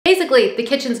basically the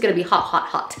kitchen's gonna be hot, hot,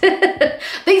 hot.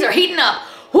 Things are heating up,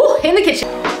 whoo, in the kitchen.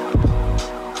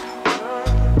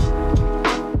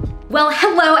 Well,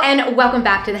 hello and welcome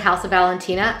back to the House of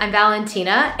Valentina. I'm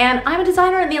Valentina and I'm a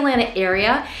designer in the Atlanta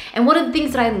area. And one of the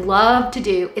things that I love to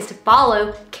do is to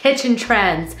follow kitchen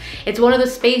trends. It's one of the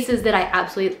spaces that I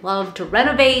absolutely love to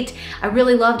renovate. I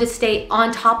really love to stay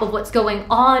on top of what's going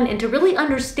on and to really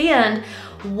understand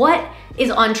what is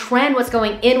on trend, what's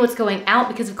going in, what's going out,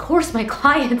 because of course my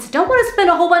clients don't want to spend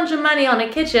a whole bunch of money on a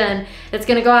kitchen that's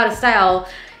gonna go out of style,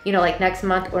 you know, like next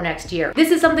month or next year.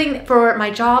 This is something for my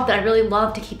job that I really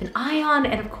love to keep an eye on,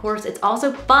 and of course it's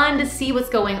also fun to see what's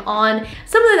going on.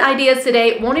 Some of the ideas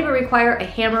today won't even require a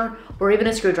hammer or even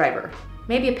a screwdriver.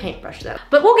 Maybe a paintbrush though.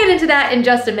 But we'll get into that in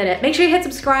just a minute. Make sure you hit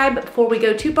subscribe before we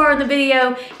go too far in the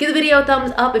video. Give the video a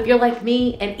thumbs up if you're like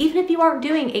me, and even if you aren't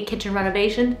doing a kitchen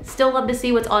renovation, still love to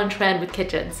see what's on trend with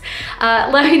kitchens.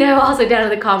 Let me know also down in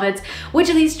the comments which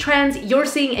of these trends you're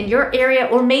seeing in your area,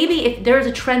 or maybe if there's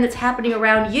a trend that's happening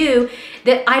around you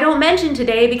that I don't mention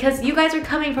today, because you guys are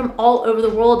coming from all over the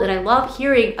world and I love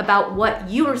hearing about what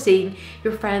you are seeing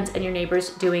your friends and your neighbors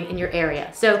doing in your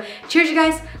area. So cheers you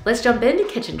guys, let's jump into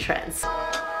kitchen trends.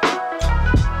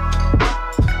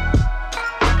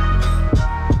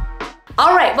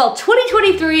 All right, well,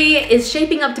 2023 is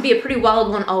shaping up to be a pretty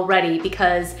wild one already,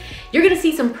 because you're gonna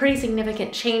see some pretty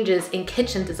significant changes in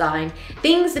kitchen design,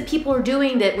 things that people are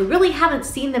doing that we really haven't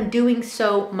seen them doing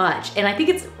so much. And I think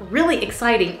it's really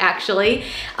exciting, actually.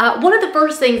 One of the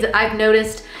first things that I've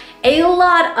noticed a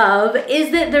lot of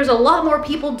is that there's a lot more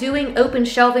people doing open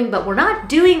shelving, but we're not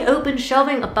doing open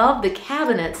shelving above the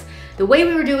cabinets the way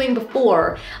we were doing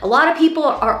before. A lot of people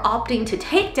are opting to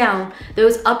take down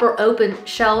those upper open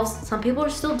shelves. Some people are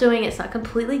still doing it. It's not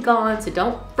completely gone, so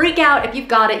don't freak out if you've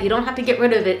got it. You don't have to get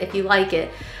rid of it if you like it.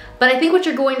 But I think what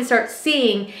you're going to start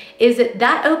seeing is that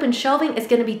that open shelving is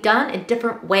going to be done in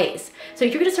different ways. So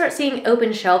you're going to start seeing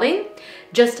open shelving,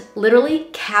 just literally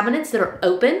cabinets that are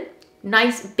open.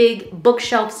 Nice big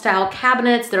bookshelf style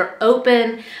cabinets that are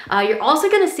open. You're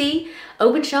also gonna see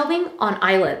open shelving on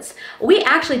islands. We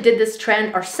actually did this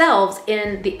trend ourselves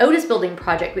in the Otis building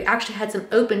project. We actually had some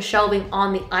open shelving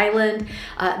on the island.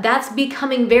 That's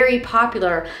becoming very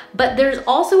popular, but there's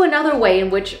also another way in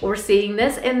which we're seeing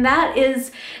this, and that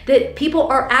is that people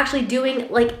are actually doing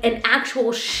like an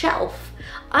actual shelf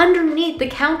underneath the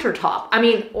countertop. I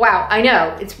mean, wow, I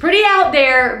know it's pretty out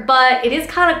there, but it is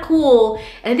kind of cool,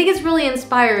 and I think it's really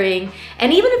inspiring.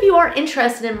 And even if you aren't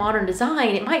interested in modern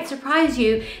design, it might surprise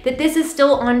you that this is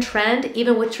still on trend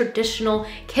even with traditional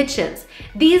kitchens.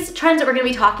 These trends that we're going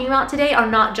to be talking about today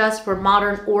are not just for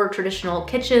modern or traditional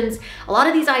kitchens. A lot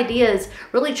of these ideas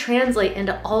really translate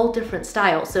into all different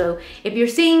styles. So if you're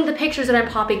seeing the pictures that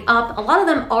I'm popping up, a lot of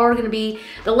them are going to be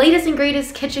the latest and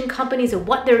greatest kitchen companies and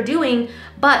what they're doing,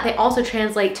 but they also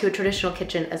translate to a traditional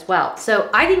kitchen as well. So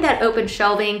I think that open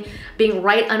shelving being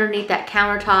right underneath that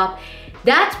countertop,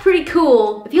 that's pretty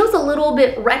cool. It feels a little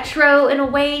bit retro in a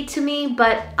way to me,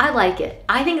 but I like it.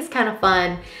 I think it's kind of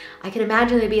fun. I can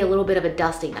imagine it'd be a little bit of a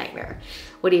dusting nightmare.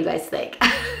 What do you guys think?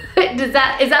 Is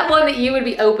that one that you would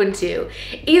be open to?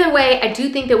 Either way, I do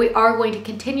think that we are going to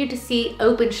continue to see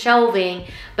open shelving,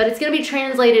 but it's gonna be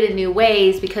translated in new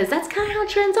ways, because that's kind of how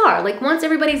trends are. Like once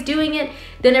everybody's doing it,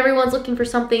 then everyone's looking for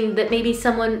something that maybe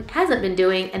someone hasn't been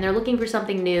doing, and they're looking for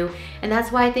something new. And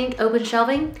that's why I think open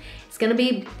shelving is gonna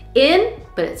be in,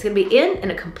 but it's gonna be in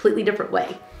a completely different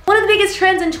way. One of the biggest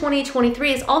trends in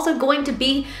 2023 is also going to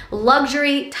be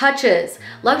luxury touches.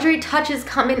 Luxury touches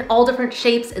come in all different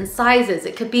shapes and sizes.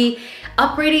 It could be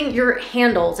upgrading your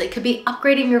handles. It could be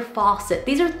upgrading your faucet.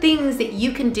 These are things that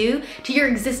you can do to your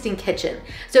existing kitchen.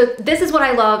 So this is what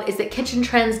I love, is that kitchen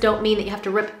trends don't mean that you have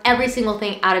to rip every single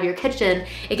thing out of your kitchen.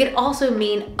 It could also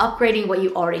mean upgrading what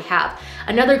you already have.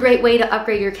 Another great way to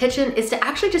upgrade your kitchen is to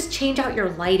actually just change out your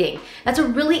lighting. That's a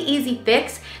really easy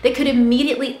fix that could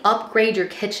immediately upgrade your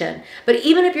kitchen. But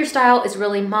even if your style is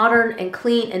really modern and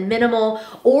clean and minimal,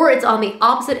 or it's on the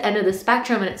opposite end of the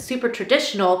spectrum and it's super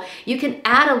traditional, you can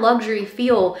add a luxury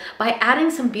feel by adding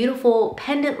some beautiful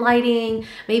pendant lighting,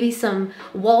 maybe some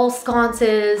wall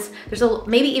sconces. There's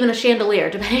maybe even a chandelier,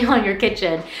 depending on your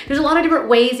kitchen. There's a lot of different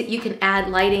ways that you can add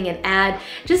lighting and add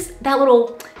just that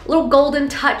little golden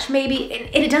touch maybe,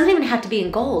 and it doesn't even have to be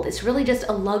in gold. It's really just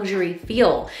a luxury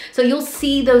feel. So you'll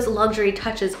see those luxury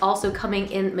touches also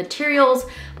coming in materials.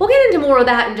 We'll get into more of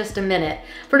that in just a minute.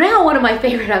 For now, one of my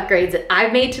favorite upgrades that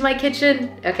I've made to my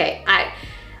kitchen, okay,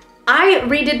 I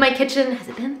redid my kitchen. Has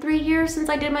it been 3 years since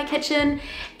I did my kitchen?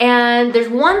 And there's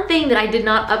one thing that I did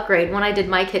not upgrade when I did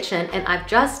my kitchen, and I've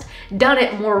just done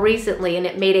it more recently, and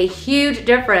it made a huge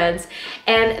difference.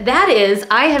 And that is,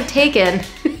 I have taken,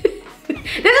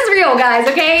 this is real, guys,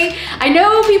 okay? I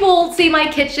know people see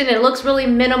my kitchen and it looks really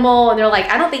minimal and they're like,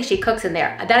 I don't think she cooks in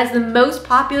there. That is the most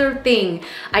popular thing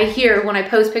I hear when I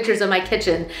post pictures of my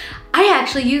kitchen. I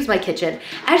actually use my kitchen.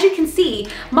 As you can see,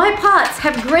 my pots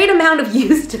have great amount of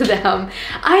use to them.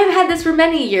 I have had this for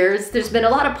many years. There's been a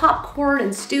lot of popcorn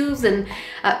and stews and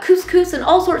couscous and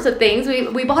all sorts of things.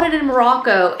 We bought it in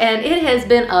Morocco and it has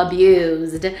been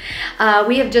abused.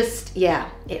 We have just, yeah,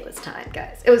 it was time,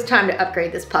 guys. It was time to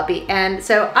upgrade this puppy. And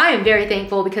so I am very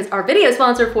thankful because our video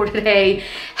sponsor for today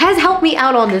has helped me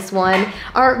out on this one.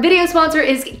 Our video sponsor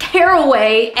is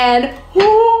Caraway, and whoo,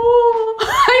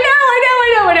 I know.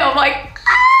 I'm like,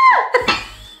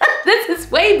 ah! This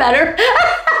is way better.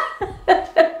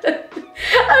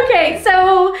 Okay,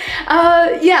 so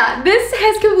yeah, this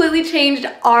has completely changed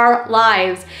our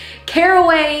lives.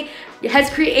 Caraway has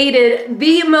created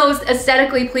the most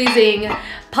aesthetically pleasing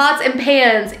pots and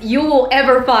pans you will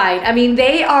ever find. I mean,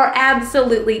 they are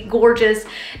absolutely gorgeous.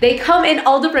 They come in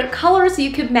all different colors so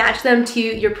you can match them to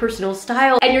your personal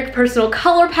style and your personal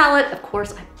color palette. Of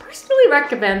course, I personally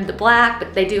recommend the black,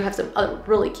 but they do have some other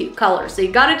really cute colors, so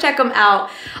you gotta check them out.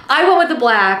 I went with the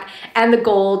black and the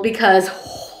gold because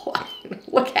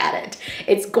look at it.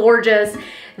 It's gorgeous.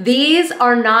 These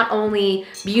are not only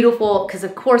beautiful, because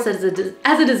of course as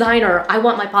a designer, I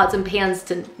want my pots and pans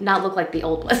to not look like the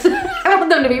old ones. I want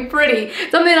them to be pretty,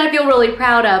 something I feel really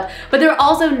proud of, but they're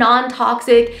also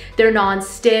non-toxic, they're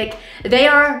non-stick, they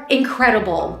are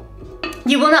incredible.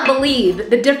 You will not believe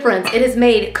the difference it has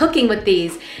made cooking with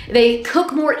these. They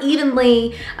cook more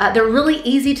evenly, they're really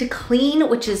easy to clean,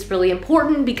 which is really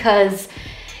important because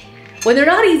when they're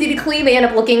not easy to clean, they end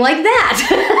up looking like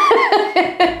that.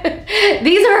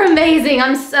 These are amazing.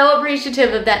 I'm so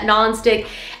appreciative of that non-stick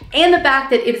and the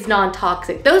fact that it is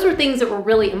non-toxic. Those were things that were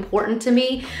really important to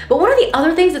me. But one of the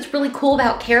other things that's really cool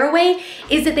about Caraway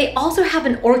is that they also have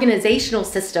an organizational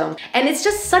system. And it's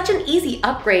just such an easy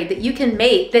upgrade that you can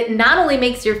make that not only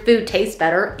makes your food taste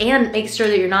better and makes sure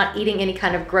that you're not eating any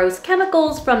kind of gross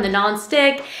chemicals from the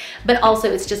non-stick, but also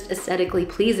it's just aesthetically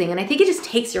pleasing. And I think it just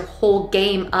takes your whole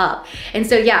game up. And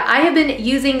so yeah, I have been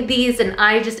using these and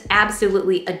I just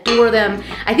absolutely adore them.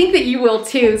 I think that you will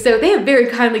too. So they have very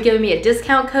kindly given me a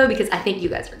discount code because I think you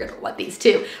guys are gonna want these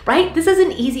too, right? This is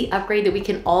an easy upgrade that we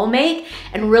can all make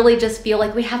and really just feel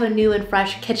like we have a new and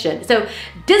fresh kitchen. So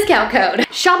discount code,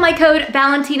 shop my code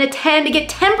Valentina10 to get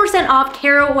 10% off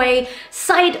Caraway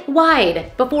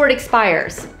site-wide before it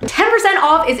expires. 10%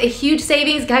 off is a huge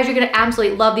savings. Guys, you're gonna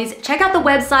absolutely love these. Check out the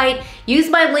website, use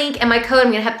my link and my code.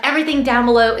 I'm gonna have everything down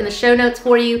below in the show notes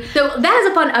for you. So that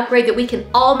is a fun upgrade that we can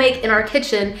all make in our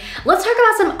kitchen. Let's talk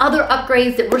about some other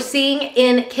upgrades that we're seeing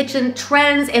in kitchen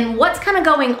trends and what's kind of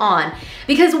going on.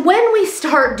 Because when we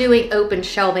start doing open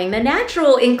shelving, the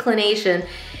natural inclination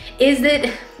is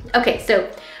that, okay, so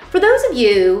for those of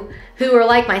you who are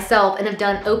like myself and have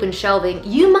done open shelving,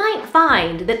 you might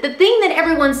find that the thing that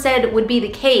everyone said would be the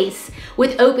case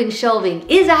with open shelving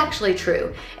is actually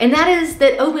true. And that is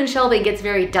that open shelving gets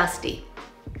very dusty.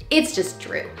 It's just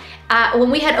true.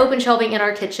 When we had open shelving in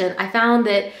our kitchen, I found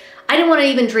that I didn't want to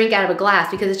even drink out of a glass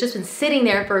because it's just been sitting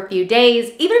there for a few days.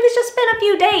 Even if it's just been a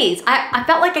few days, I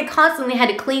felt like I constantly had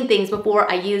to clean things before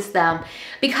I used them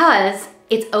because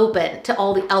it's open to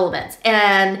all the elements.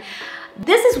 And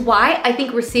this is why I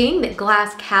think we're seeing that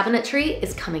glass cabinetry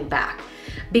is coming back.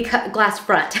 Because glass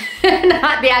front,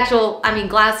 not the actual, I mean,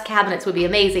 glass cabinets would be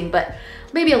amazing, but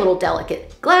maybe a little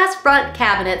delicate. Glass front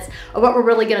cabinets are what we're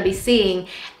really gonna be seeing.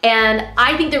 And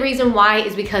I think the reason why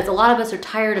is because a lot of us are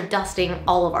tired of dusting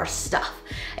all of our stuff.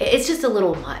 It's just a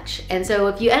little much. And so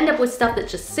if you end up with stuff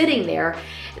that's just sitting there,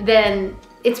 then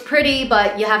it's pretty,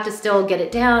 but you have to still get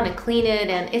it down and clean it,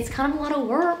 and it's kind of a lot of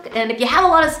work. And if you have a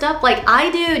lot of stuff like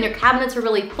I do and your cabinets are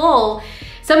really full,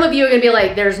 some of you are gonna be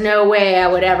like, there's no way I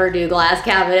would ever do glass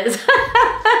cabinets.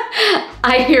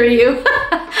 I hear you.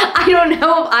 I don't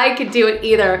know if I could do it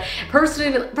either.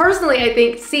 Personally, I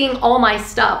think seeing all my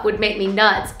stuff would make me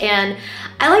nuts. And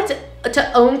I like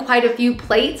to own quite a few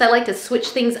plates. I like to switch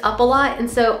things up a lot. And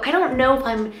so I don't know if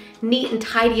I'm neat and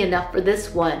tidy enough for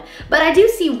this one. But I do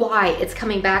see why it's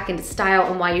coming back into style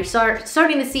and why you're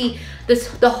starting to see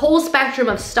the whole spectrum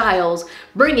of styles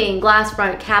bringing glass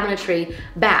front cabinetry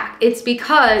back. It's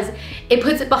because it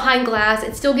puts it behind glass.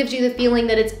 It still gives you the feeling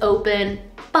that it's open,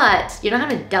 but you're not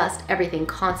gonna dust everything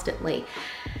constantly.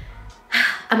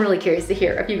 I'm really curious to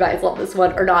hear if you guys love this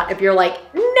one or not. If you're like,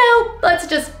 no, let's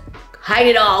just hide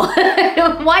it all.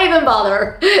 Why even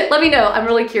bother? Let me know. I'm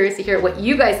really curious to hear what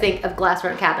you guys think of glass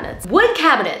front cabinets. Wood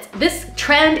cabinets. This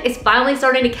trend is finally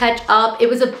starting to catch up. It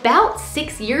was about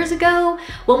 6 years ago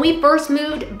when we first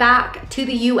moved back to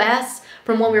the US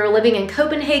from when we were living in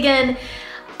Copenhagen.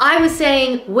 I was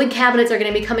saying wood cabinets are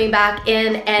gonna be coming back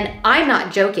in, and I'm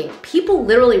not joking. People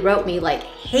literally wrote me like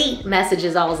hate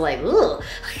messages. I was like, ugh.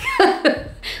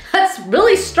 That's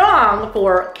really strong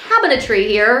for cabinetry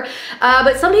here.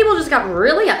 But some people just got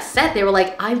really upset. They were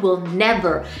like, I will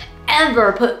never,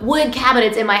 ever put wood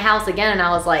cabinets in my house again. And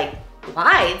I was like,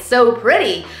 why? It's so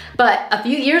pretty. But a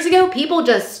few years ago, people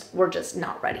were just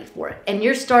not ready for it. And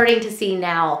you're starting to see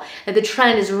now that the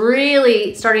trend is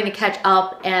really starting to catch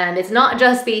up, and it's not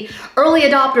just the early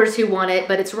adopters who want it,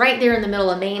 but it's right there in the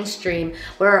middle of mainstream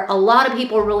where a lot of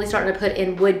people are really starting to put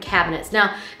in wood cabinets.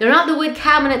 Now, they're not the wood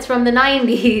cabinets from the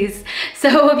 90s.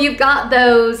 So if you've got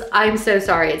those, I'm so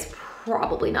sorry. It's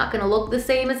probably not gonna look the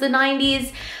same as the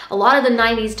 90s. A lot of the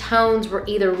 90s tones were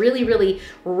either really, really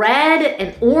red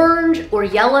and orange or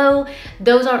yellow.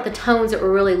 Those aren't the tones that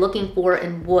we're really looking for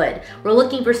in wood. We're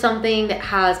looking for something that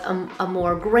has a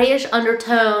more grayish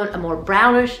undertone, a more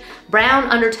brown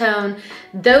undertone.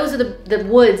 Those are the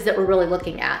woods that we're really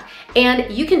looking at.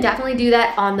 And you can definitely do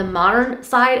that on the modern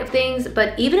side of things,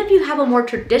 but even if you have a more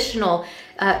traditional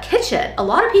kitchen, a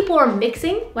lot of people are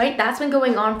mixing, right? That's been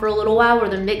going on for a little while, where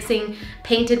they're mixing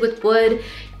painted with wood.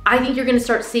 I think you're gonna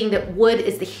start seeing that wood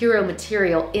is the hero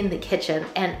material in the kitchen,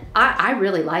 and I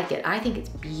really like it. I think it's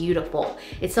beautiful.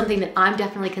 It's something that I'm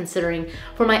definitely considering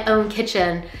for my own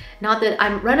kitchen. Not that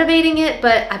I'm renovating it,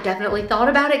 but I've definitely thought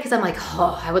about it, because I'm like,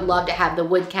 oh, I would love to have the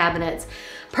wood cabinets.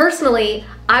 Personally,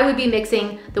 I would be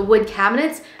mixing the wood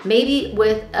cabinets maybe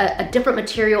with a different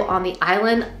material on the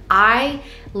island. I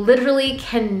literally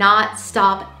cannot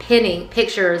stop pinning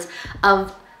pictures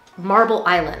of marble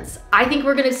islands. I think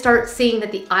we're gonna start seeing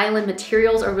that the island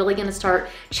materials are really gonna start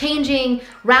changing.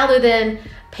 Rather than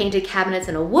painted cabinets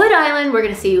and a wood island, we're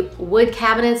gonna see wood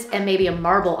cabinets and maybe a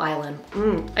marble island.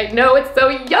 I know, it's so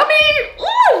yummy. Ooh,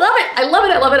 I love it, I love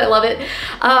it, I love it, I love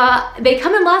it. They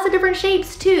come in lots of different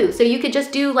shapes too. So you could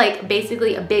just do like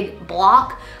basically a big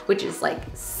block, which is like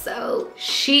so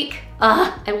chic.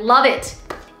 I love it,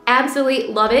 absolutely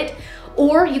love it.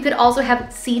 Or you could also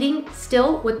have seating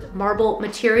still with marble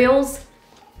materials.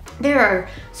 There are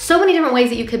so many different ways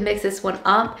that you could mix this one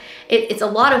up. It's a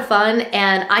lot of fun,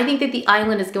 and I think that the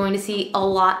island is going to see a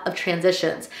lot of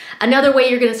transitions. Another way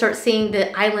you're gonna start seeing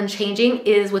the island changing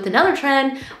is with another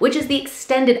trend, which is the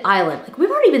extended island. Like, we've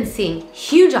already been seeing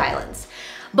huge islands.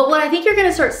 But what I think you're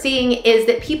gonna start seeing is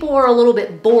that people are a little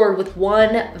bit bored with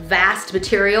one vast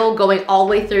material going all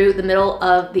the way through the middle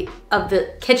of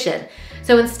the kitchen.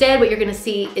 So instead, what you're gonna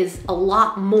see is a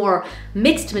lot more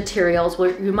mixed materials,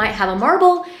 where you might have a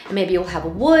marble, and maybe you'll have a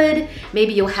wood,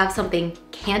 maybe you'll have something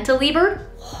cantilevered.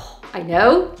 I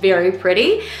know, very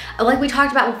pretty. Like we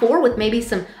talked about before, with maybe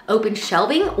some open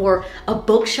shelving or a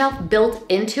bookshelf built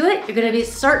into it. You're gonna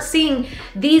start seeing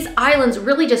these islands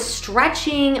really just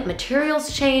stretching,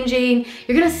 materials changing.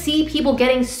 You're gonna see people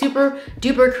getting super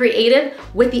duper creative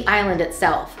with the island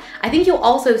itself. I think you'll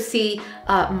also see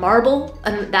marble,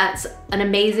 and that's an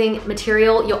amazing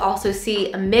material. You'll also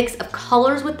see a mix of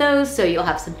colors with those. So you'll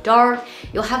have some dark,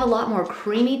 you'll have a lot more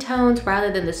creamy tones rather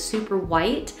than the super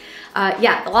white.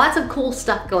 Yeah, lots of cool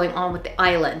stuff going on with the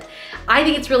island. I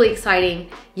think it's really exciting.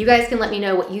 You guys can let me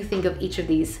know what you think of each of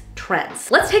these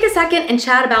trends. Let's take a second and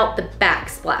chat about the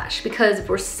backsplash, because if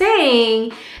we're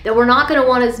saying that we're not gonna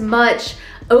want as much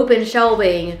open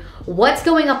shelving, what's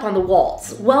going up on the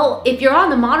walls? Well, if you're on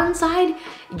the modern side,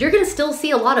 you're gonna still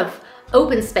see a lot of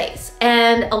open space,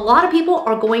 and a lot of people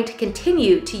are going to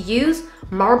continue to use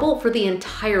marble for the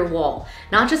entire wall.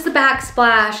 Not just the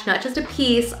backsplash, not just a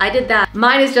piece. I did that.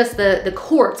 Mine is just the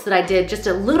quartz that I did, just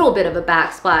a little bit of a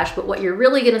backsplash, but what you're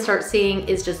really gonna start seeing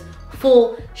is just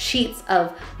full sheets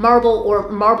of marble or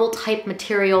marble type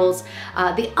materials.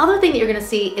 The other thing that you're gonna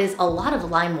see is a lot of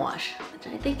lime wash,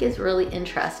 which I think is really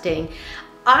interesting.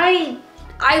 I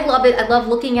love it. I love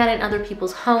looking at it in other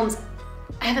people's homes.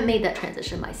 I haven't made that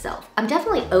transition myself. I'm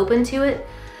definitely open to it,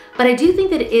 but I do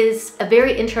think that it is a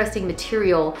very interesting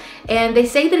material, and they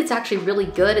say that it's actually really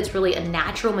good. It's really a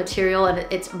natural material, and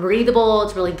it's breathable.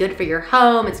 It's really good for your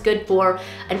home. It's good for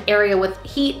an area with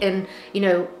heat and, you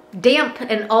know, damp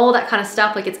and all that kind of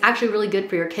stuff. Like, it's actually really good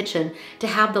for your kitchen to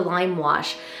have the lime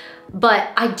wash. But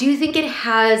I do think it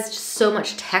has just so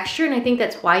much texture, and I think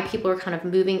that's why people are kind of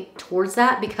moving towards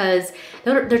that, because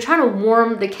they're trying to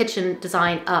warm the kitchen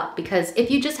design up. Because if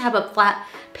you just have a flat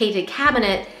painted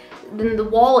cabinet, then the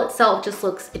wall itself just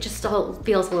still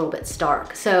feels a little bit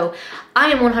stark. So I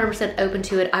am 100% open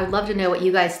to it. I would love to know what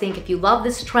you guys think. If you love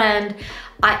this trend,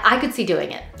 I could see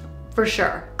doing it. For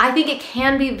sure. I think it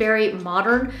can be very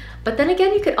modern, but then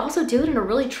again, you could also do it in a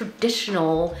really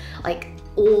traditional, like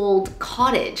old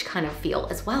cottage kind of feel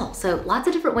as well. So lots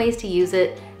of different ways to use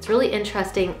it. It's really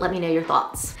interesting. Let me know your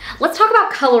thoughts. Let's talk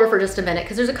about color for just a minute,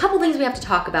 because there's a couple things we have to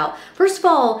talk about. First of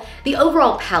all, the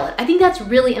overall palette. I think that's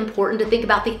really important to think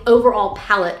about the overall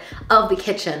palette of the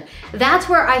kitchen. That's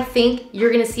where I think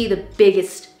you're gonna see the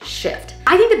biggest shift.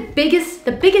 I think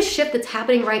the biggest shift that's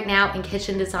happening right now in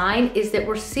kitchen design is that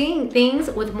we're seeing things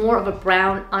with more of a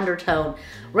brown undertone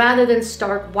rather than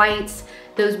stark whites,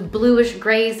 those bluish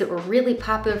grays that were really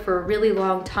popular for a really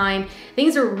long time.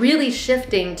 Things are really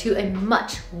shifting to a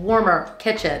much warmer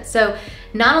kitchen. So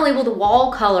not only will the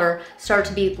wall color start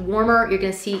to be warmer, you're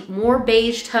gonna see more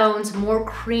beige tones, more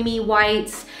creamy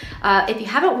whites. If you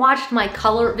haven't watched my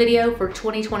color video for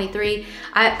 2023,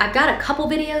 I've got a couple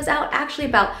videos out actually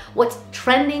about what's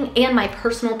trending and my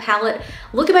personal palette.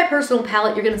 Look at my personal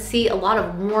palette, you're gonna see a lot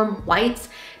of warm whites,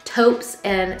 taupes,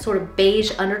 and sort of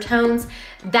beige undertones.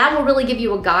 That will really give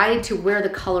you a guide to where the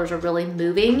colors are really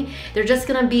moving. They're just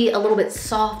gonna be a little bit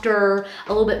softer,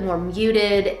 a little bit more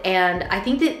muted, and I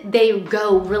think that they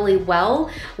go really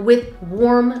well with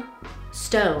warm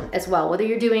stone as well. Whether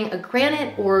you're doing a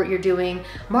granite or you're doing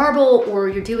marble or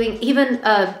you're doing even,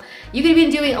 you could even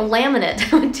doing a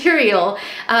laminate material,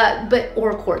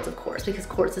 or quartz, of course, because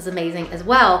quartz is amazing as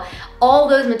well. All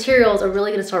those materials are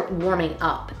really gonna start warming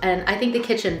up. And I think the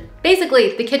kitchen,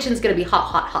 basically the kitchen's gonna be hot,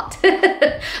 hot, hot.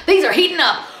 Things are heating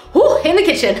up. Whew, in the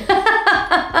kitchen,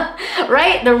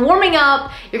 right? They're warming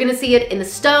up. You're gonna see it in the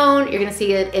stone. You're gonna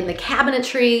see it in the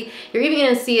cabinetry. You're even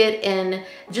gonna see it in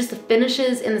just the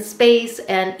finishes in the space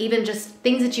and even just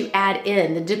things that you add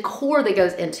in, the decor that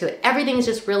goes into it. Everything is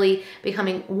just really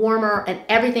becoming warmer and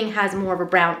everything has more of a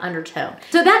brown undertone.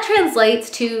 So that translates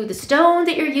to the stone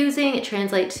that you're using. It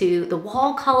translates to the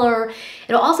wall color.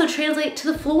 It'll also translate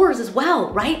to the floors as well,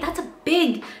 right? That's a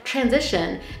big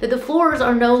transition, that the floors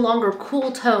are no longer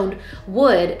cool toned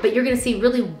wood, but you're gonna see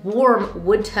really warm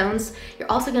wood tones.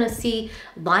 You're also gonna see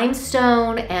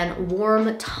limestone and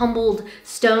warm tumbled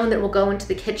stone that will go into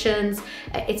the kitchens.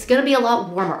 It's gonna be a lot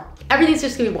warmer. Everything's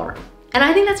just gonna be warmer. And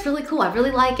I think that's really cool. I really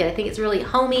like it. I think it's really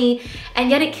homey, and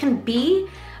yet it can be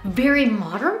very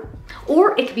modern,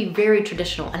 or it could be very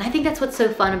traditional. And I think that's what's so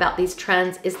fun about these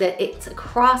trends, is that it's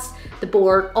across the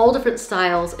board, all different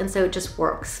styles, and so it just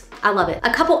works. I love it.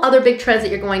 A couple other big trends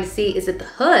that you're going to see is that the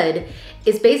hood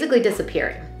is basically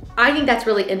disappearing. I think that's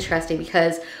really interesting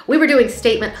because we were doing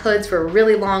statement hoods for a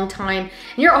really long time,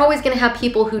 and you're always gonna have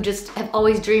people who just have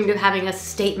always dreamed of having a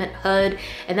statement hood,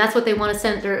 and that's what they wanna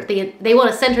center, they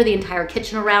wanna center the entire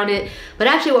kitchen around it. But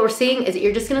actually what we're seeing is that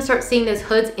you're just gonna start seeing those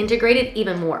hoods integrated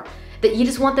even more, that you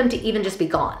just want them to even just be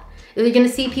gone. You're gonna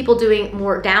see people doing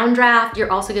more downdraft.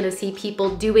 You're also gonna see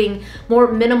people doing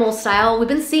more minimal style. We've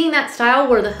been seeing that style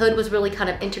where the hood was really kind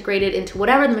of integrated into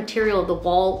whatever the material of the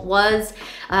wall was,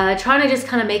 trying to just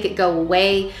kind of make it go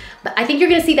away. But I think you're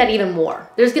gonna see that even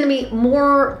more. There's gonna be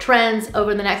more trends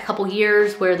over the next couple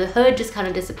years where the hood just kind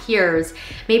of disappears.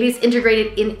 Maybe it's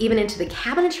integrated even into the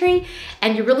cabinetry,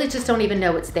 and you really just don't even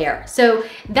know it's there. So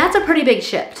that's a pretty big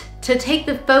shift, to take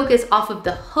the focus off of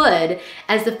the hood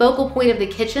as the focal point of the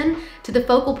kitchen to the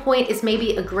focal point is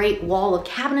maybe a great wall of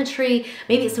cabinetry,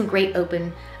 maybe it's some great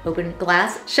open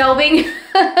glass shelving.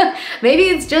 Maybe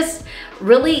it's just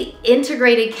really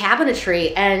integrated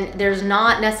cabinetry and there's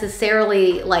not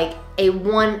necessarily like a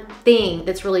one thing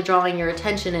that's really drawing your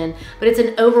attention in, but it's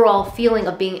an overall feeling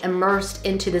of being immersed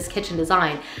into this kitchen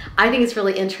design. I think it's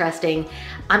really interesting.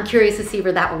 I'm curious to see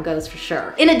where that one goes for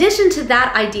sure. In addition to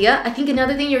that idea, I think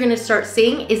another thing you're gonna start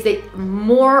seeing is that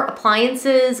more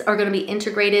appliances are gonna be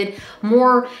integrated,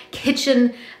 more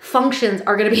kitchen functions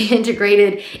are gonna be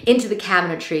integrated into the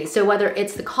cabinetry. So whether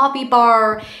it's the coffee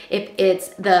bar, if it's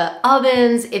the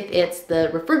ovens, if it's the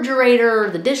refrigerator,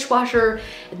 the dishwasher,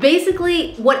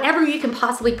 basically whatever you can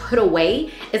possibly put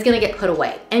away is gonna get put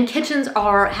away. And kitchens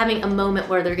are having a moment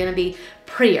where they're gonna be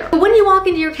prettier. But when you walk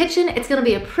into your kitchen, it's gonna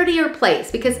be a prettier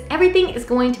place because everything is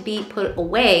going to be put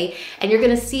away and you're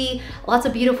gonna see lots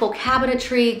of beautiful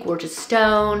cabinetry, gorgeous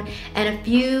stone, and a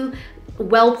few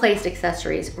well-placed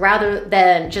accessories rather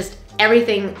than just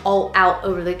everything all out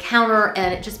over the counter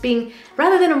and it just being,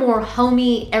 rather than a more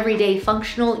homey, everyday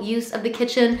functional use of the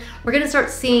kitchen, we're gonna start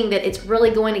seeing that it's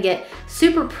really going to get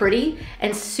super pretty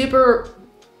and super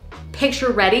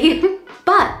picture ready,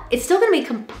 but it's still gonna be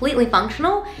completely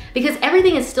functional because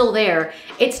everything is still there.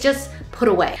 It's just put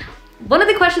away. One of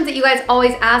the questions that you guys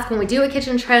always ask when we do a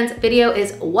kitchen trends video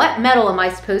is, what metal am I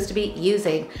supposed to be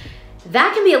using?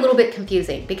 That can be a little bit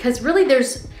confusing because really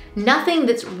there's nothing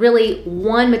that's really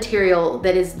one material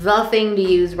that is the thing to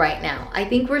use right now. I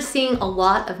think we're seeing a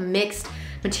lot of mixed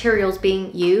materials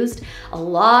being used. A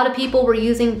lot of people were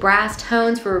using brass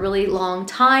tones for a really long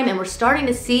time, and we're starting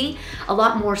to see a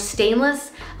lot more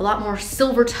stainless, a lot more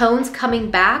silver tones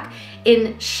coming back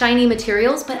in shiny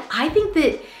materials. But I think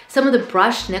that some of the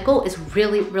brushed nickel is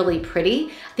really, really pretty.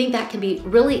 I think that can be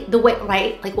really the way,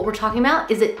 right? Like what we're talking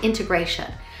about is an integration.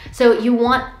 So you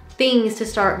want things to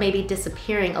start maybe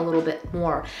disappearing a little bit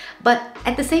more. But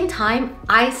at the same time,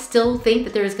 I still think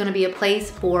that there's gonna be a place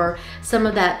for some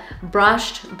of that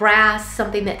brushed brass,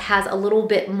 something that has a little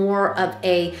bit more of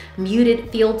a muted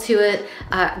feel to it,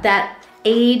 that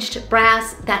aged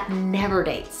brass that never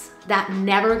dates. That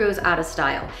never goes out of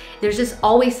style. There's just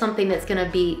always something that's gonna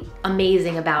be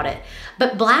amazing about it.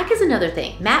 But black is another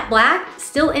thing. Matte black,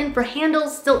 still in for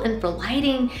handles, still in for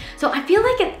lighting. So I feel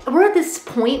like we're at this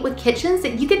point with kitchens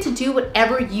that you get to do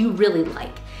whatever you really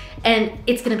like, and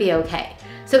it's gonna be okay.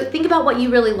 So think about what you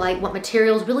really like, what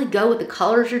materials really go with the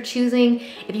colors you're choosing.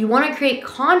 If you wanna create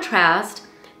contrast,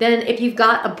 then if you've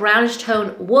got a brownish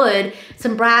tone wood,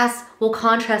 some brass will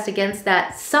contrast against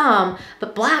that some,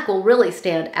 but black will really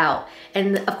stand out.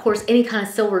 And of course, any kind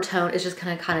of silver tone is just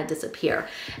gonna kind of disappear.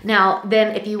 Now,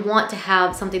 then if you want to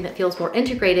have something that feels more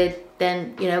integrated,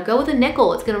 then go with a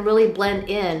nickel. It's gonna really blend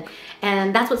in.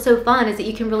 And that's what's so fun, is that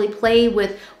you can really play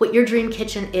with what your dream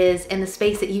kitchen is and the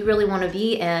space that you really wanna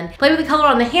be in. Play with the color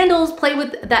on the handles, play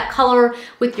with that color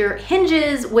with your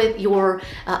hinges, with your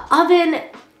oven.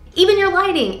 Even your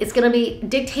lighting is gonna be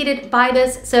dictated by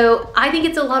this. So I think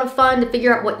it's a lot of fun to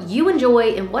figure out what you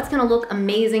enjoy and what's gonna look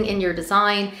amazing in your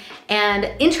design.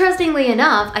 And interestingly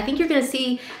enough, I think you're gonna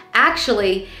see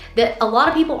actually that a lot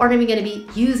of people aren't even gonna be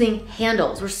using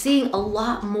handles. We're seeing a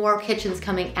lot more kitchens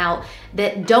coming out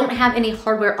that don't have any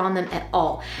hardware on them at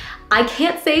all. I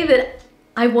can't say that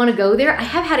I want to go there. I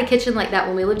have had a kitchen like that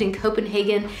when we lived in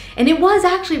Copenhagen, and it was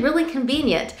actually really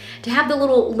convenient to have the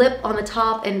little lip on the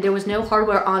top and there was no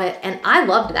hardware on it, and I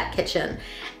loved that kitchen.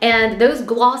 And those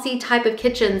glossy type of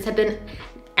kitchens have been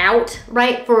out,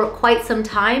 right, for quite some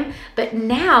time, but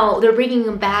now they're bringing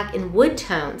them back in wood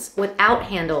tones without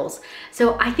handles.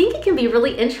 So I think it can be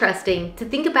really interesting to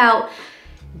think about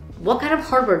what kind of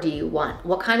hardware do you want?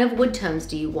 What kind of wood tones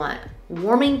do you want?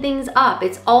 Warming things up.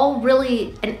 It's all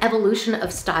really an evolution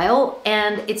of style,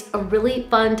 and it's a really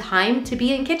fun time to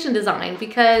be in kitchen design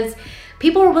because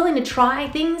people are willing to try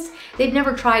things they've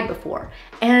never tried before.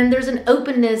 And there's an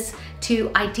openness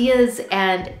to ideas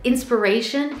and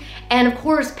inspiration. And of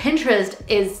course, Pinterest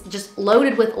is just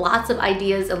loaded with lots of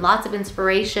ideas and lots of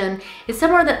inspiration. It's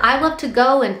somewhere that I love to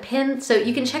go and pin. So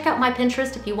you can check out my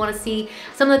Pinterest if you want to see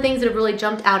some of the things that have really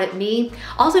jumped out at me.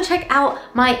 Also check out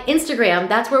my Instagram.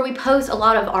 That's where we post a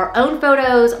lot of our own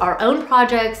photos, our own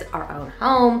projects, our own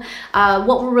home,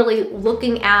 what we're really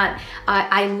looking at.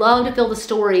 I love to fill the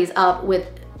stories up with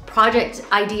project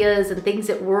ideas and things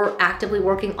that we're actively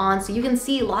working on, so you can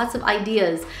see lots of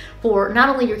ideas for not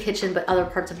only your kitchen but other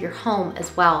parts of your home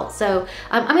as well. So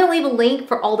I'm gonna leave a link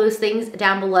for all those things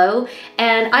down below,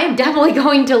 and I am definitely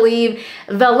going to leave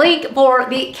the link for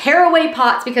the caraway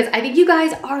pots because I think you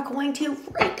guys are going to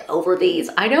freak over these.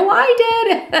 I know I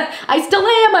did. I still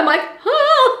am. I'm like,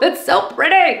 oh, that's so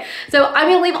pretty. So I'm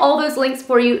gonna leave all those links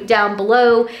for you down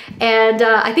below, and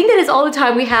I think that is all the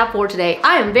time we have for today.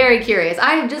 I am very curious.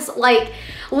 I am just like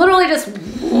literally just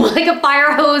like a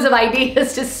fire hose of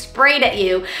ideas just sprayed at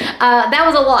you. That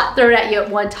was a lot thrown at you at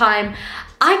one time.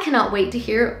 I cannot wait to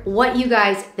hear what you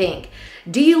guys think.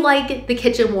 Do you like the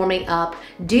kitchen warming up?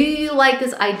 Do you like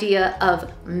this idea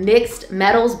of mixed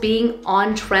metals being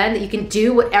on trend, that you can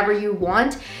do whatever you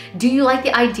want? Do you like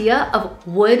the idea of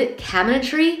wood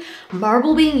cabinetry,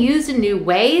 marble being used in new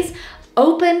ways?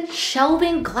 Open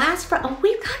shelving, glass front. Oh,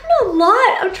 we've gotten a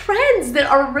lot of trends that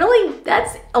are really,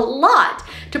 that's a lot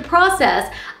to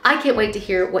process. I can't wait to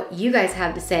hear what you guys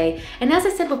have to say. And as I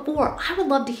said before, I would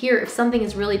love to hear if something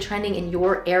is really trending in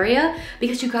your area,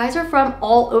 because you guys are from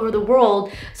all over the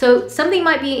world. So something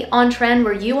might be on trend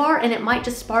where you are, and it might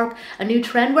just spark a new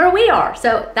trend where we are.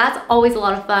 So that's always a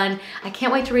lot of fun. I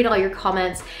can't wait to read all your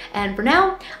comments. And for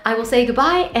now, I will say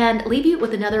goodbye and leave you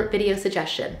with another video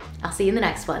suggestion. I'll see you in the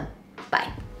next one. Bye.